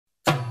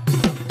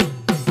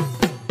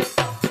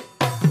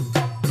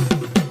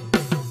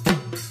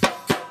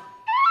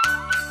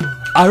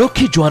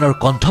আৰক্ষী জোৱানৰ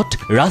কণ্ঠত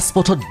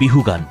ৰাজপথত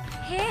বিহু গান।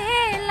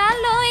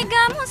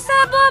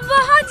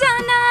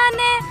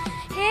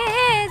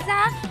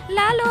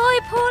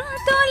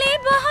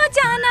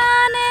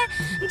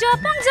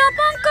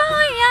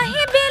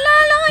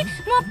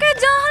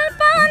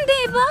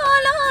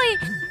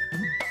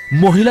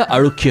 মহিলা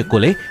আৰক্ষীয়ে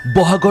ক'লে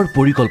বহাগৰ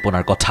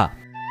পৰিকল্পনাৰ কথা।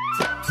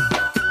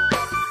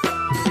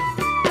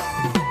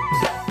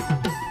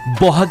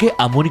 বহাগে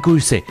আমনি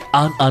কৰিছে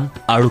আন আন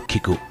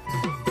আৰক্ষীকো।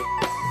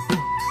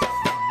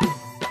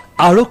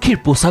 আৰক্ষীৰ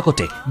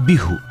পোছাকতে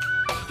বিহু।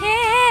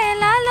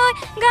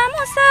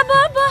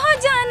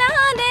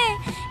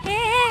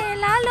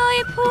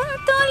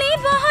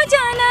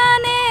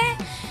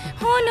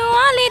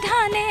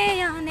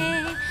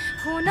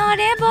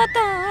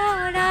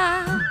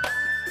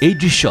 এই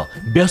দৃশ্য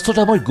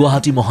ব্যস্ততাময়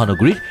গুৱাহাটী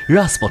মহানগৰীৰ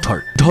ৰাজপথৰ।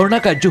 ধৰ্ণা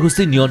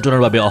কাৰ্যসূচী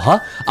নিয়ন্ত্ৰণৰ বাবে অহা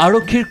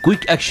আৰক্ষীৰ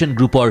কুইক একচন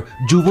গ্ৰুপৰ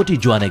যুৱতী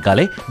জোৱানে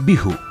গালে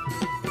বিহু।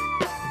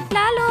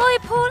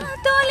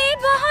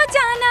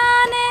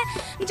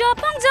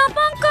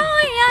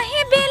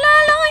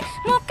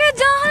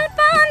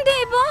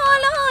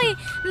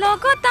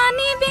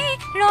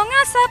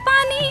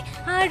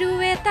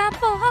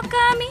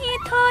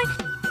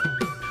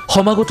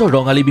 সমাগত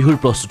ৰঙালী বিহুৰ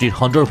প্ৰস্তুতিৰ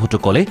সন্দৰ্ভতো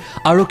ক'লে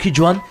আৰক্ষী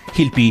জোৱান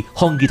শিল্পী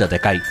সংগীতা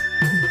ডেকাই।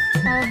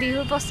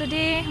 বিহুৰ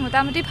প্ৰস্তুতি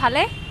মোটামুটি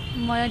ভালে।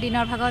 মই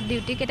দিনৰ ভাগত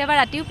ডিউটি কেতিয়াবা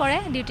ৰাতিও পৰে,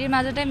 ডিউটিৰ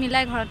মাজতে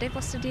মিলাই ঘৰতে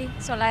প্ৰস্তুতি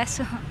চলাই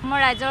আছোঁ। মই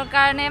ৰাইজৰ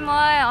কাৰণে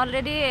মই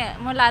অলৰেডি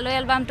মই লালৈ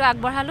এলবামটো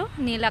আগবঢ়ালোঁ,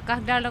 নীল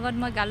আকাশদাৰ লগত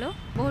মই গালোঁ।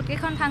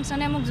 বহুতকেইখন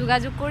ফাংচনে মোক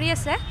যোগাযোগ কৰি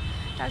আছে,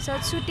 তাৰপিছত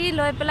ছুটি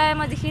লৈ পেলাই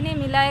মই যিখিনি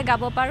মিলাই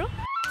গাব পাৰোঁ।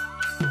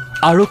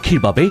 আৰক্ষীৰ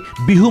বাবে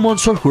বিহু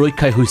মঞ্চৰ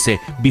সুৰক্ষাই হৈছে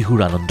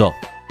বিহুৰ আনন্দ।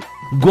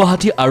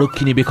 গুৱাহাটী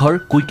আৰক্ষী নিৱেশৰ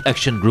কুইক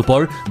একচন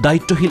গ্ৰুপৰ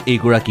দায়িত্বশীল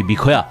এইগৰাকী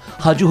বিষয়া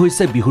সাজু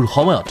হৈছে বিহুৰ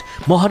সময়ত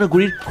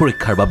মহানগৰীৰ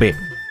সুৰক্ষাৰ বাবে।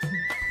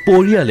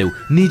 পৰিয়ালেও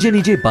নিজে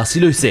নিজে বাছি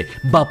লৈছে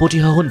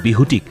বাপতিসাহোন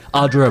বিহুটিক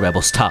আদৰাৰ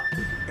ব্যৱস্থা।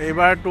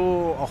 এইবাৰতো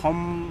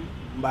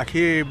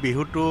অসমবাসীৰ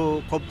বিহুটো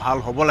খুব ভাল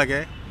হ'ব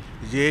লাগে,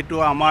 যিহেতু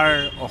আমাৰ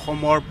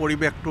অসমৰ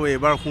পৰিৱেশটো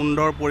এইবাৰ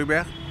সুন্দৰ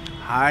পৰিৱেশ,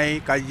 হাই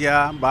কাজিয়া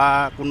বা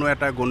কোনো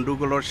এটা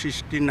গণ্ডগোলৰ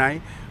সৃষ্টি নাই।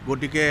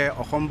 গতিকে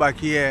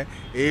অসমবাসীয়ে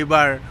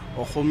এইবাৰ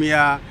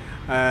অসমীয়া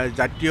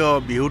জাতীয়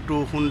বিহুটো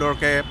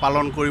সুন্দৰকৈ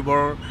পালন কৰিব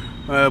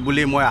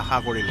বুলি মই আশা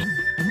কৰিলোঁ।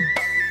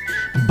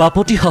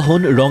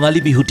 বাপতিসাহোন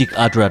ৰঙালী বিহুটিক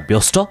আদৰাত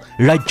ব্যস্ত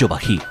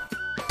ৰাজ্যবাসী।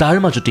 তাৰ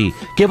মাজতেই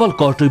কেৱল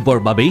কৰ্তব্যৰ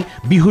বাবেই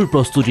বিহুৰ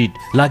প্ৰস্তুতিত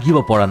লাগিব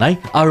পৰা নাই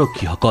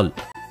আৰক্ষীসকল।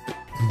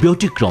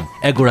 ব্যতিক্ৰম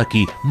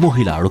এগৰাকী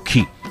মহিলা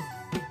আৰক্ষী।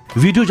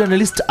 ভিডিঅ'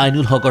 জাৰ্নেলিষ্ট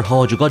আইনুল হকৰ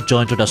সহযোগত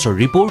জয়ন্ত দাসৰ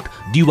ৰিপৰ্ট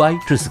DY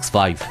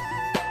 365।